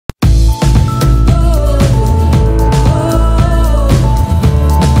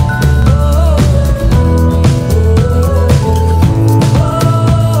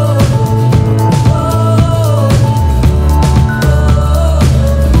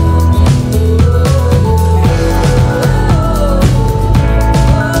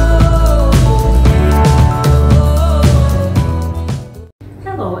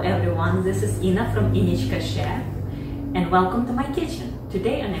and welcome to my kitchen.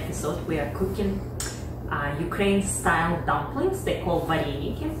 Today on episode we are cooking Ukraine style dumplings. They call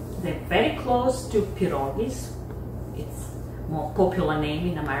Vareniki. They're very close to Pierogies. It's more popular name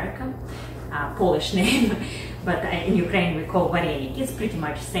in America, Polish name, but in Ukraine we call Vareniki. It's pretty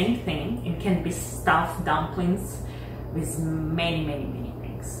much same thing. It can be stuffed dumplings with many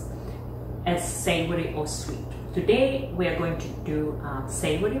things, as savory or sweet. Today we are going to do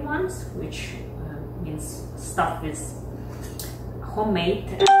savory ones, which means stuffed with homemade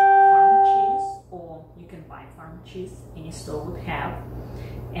farm cheese, or you can buy farm cheese, any store would have.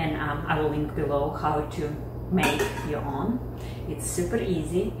 And I will link below how to make your own. It's super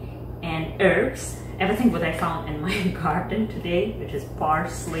easy. And herbs, everything what I found in my garden today, which is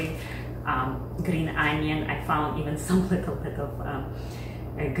parsley, green onion. I found even some little bit of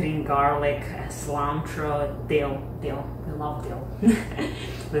green garlic, cilantro, dill. We love dill.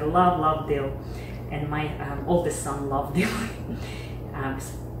 We love dill. And my oldest son loved dill.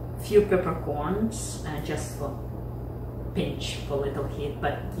 Few peppercorns, just for pinch, for little heat,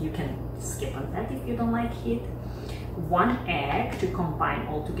 but you can skip on that if you don't like heat. 1 egg to combine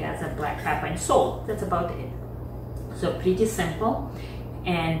all together, black pepper and salt. That's about it. So pretty simple.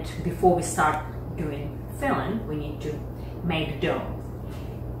 And before we start doing filling, we need to make dough.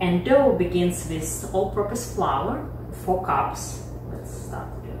 And dough begins with all-purpose flour, 4 cups. Let's start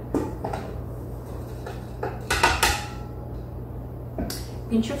doing it.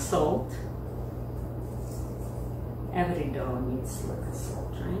 Pinch of salt. Every dough needs a little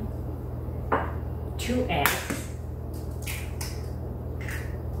salt, right? 2 eggs.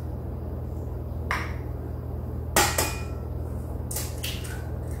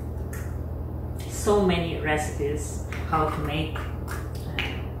 So many recipes how to make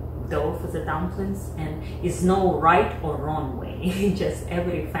dough for the dumplings, and is no right or wrong way. Just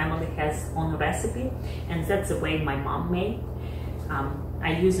every family has own recipe, and that's the way my mom made.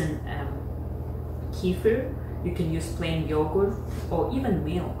 I use kefir. You can use plain yogurt or even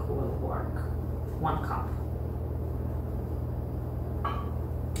milk will work. 1 cup.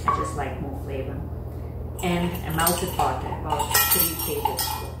 I just like more flavor. And a melted butter, about 3 tablespoons.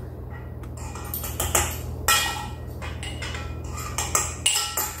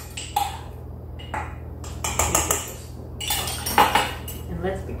 And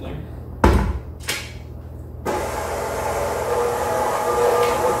let's begin.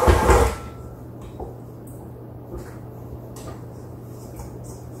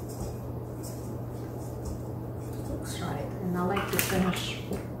 And I like to finish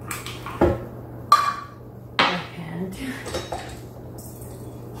by hand.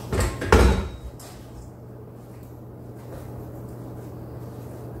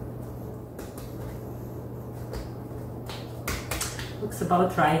 Looks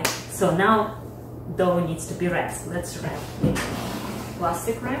about right. So now dough needs to be wrapped. Let's wrap it.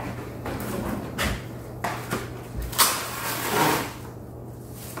 Plastic wrap.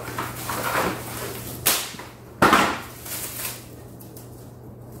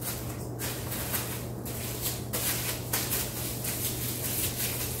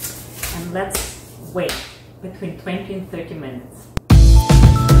 And let's wait between 20 and 30 minutes.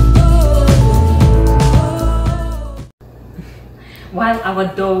 While our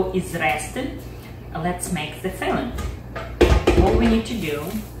dough is resting, let's make the filling. All we need to do,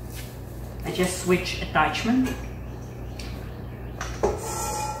 I just switch attachment.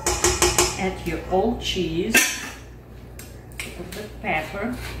 Add your old cheese, a little bit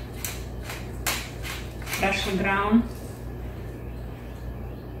pepper, freshly ground,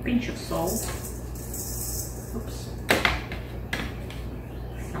 pinch of salt, oops,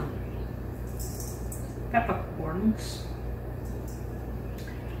 some peppercorns,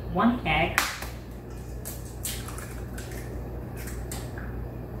 1 egg,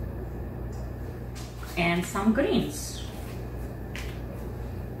 and some greens.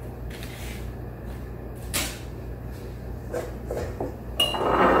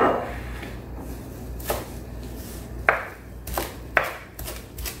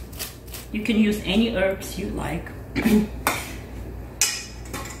 You can use any herbs you like.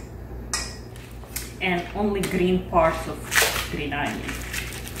 And only green parts of green onion.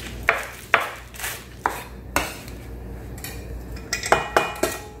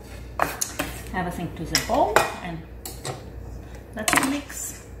 Everything to the bowl and let's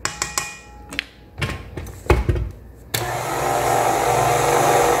mix.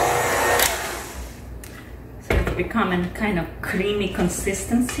 So it's becoming kind of creamy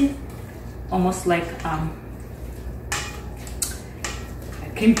consistency, almost like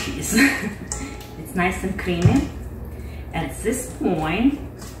cream cheese. It's nice and creamy. At this point,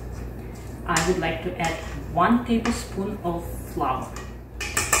 I would like to add 1 tablespoon of flour.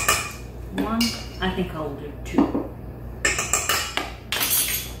 I think I'll do 2.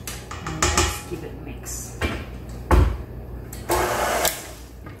 And let's give it a mix.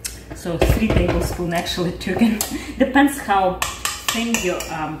 So 3 tablespoons actually taken. Depends how thin your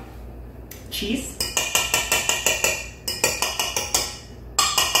cheese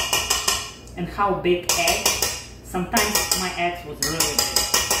and how big egg. Sometimes my eggs was really big.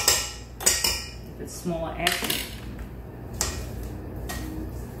 If it's smaller egg,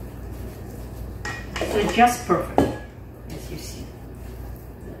 so it's just perfect, as you see.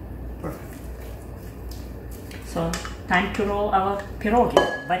 Perfect. So time to roll our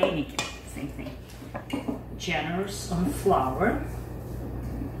pierogies, vareniki, same thing. Generous on flour.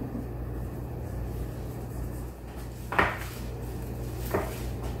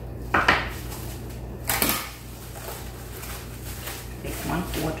 Take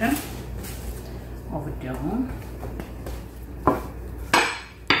 1/4 of dough.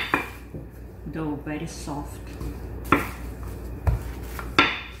 Dough very soft.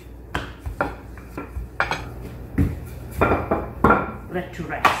 Let to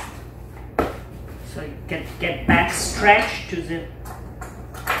rest. So you get back stretched to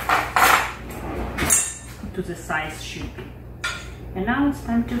the size should be. And now it's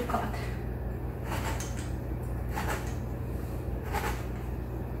time to cut.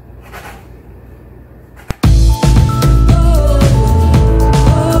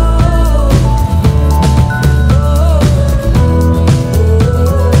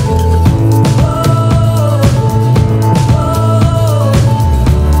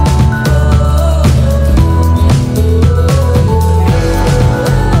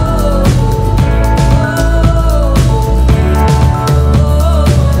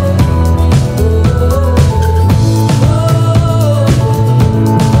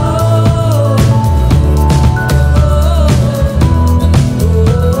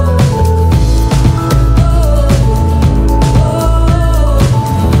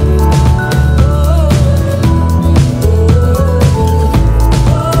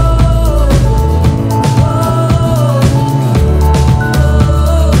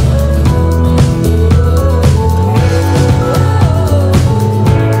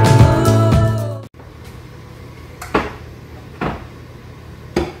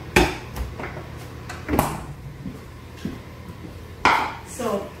 So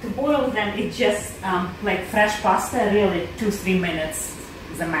to boil them, it's just like fresh pasta, really 2-3 minutes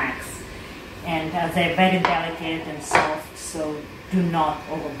the max. And they're very delicate and soft, so do not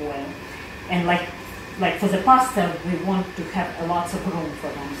overboil. And like for the pasta, we want to have lots of room for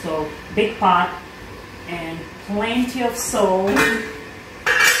them. So big pot and plenty of salt.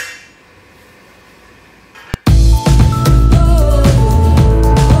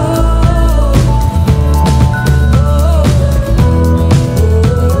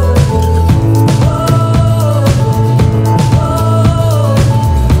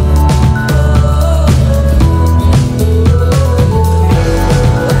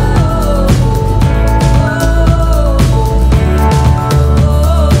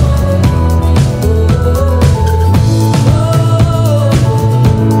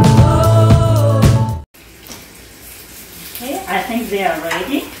 I think they are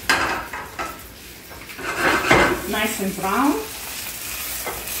ready. Nice and brown.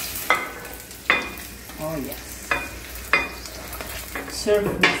 Oh yes. Serve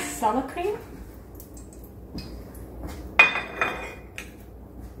with sour cream.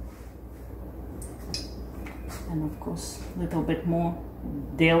 And of course, a little bit more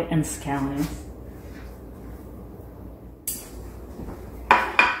dill and scallions.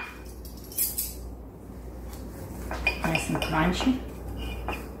 Nice and crunchy.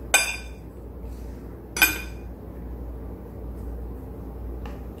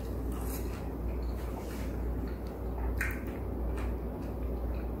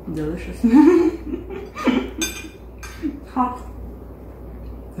 Delicious. Hot.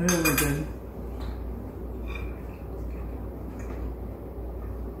 Really good.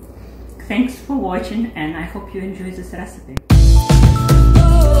 Thanks for watching, and I hope you enjoy this recipe.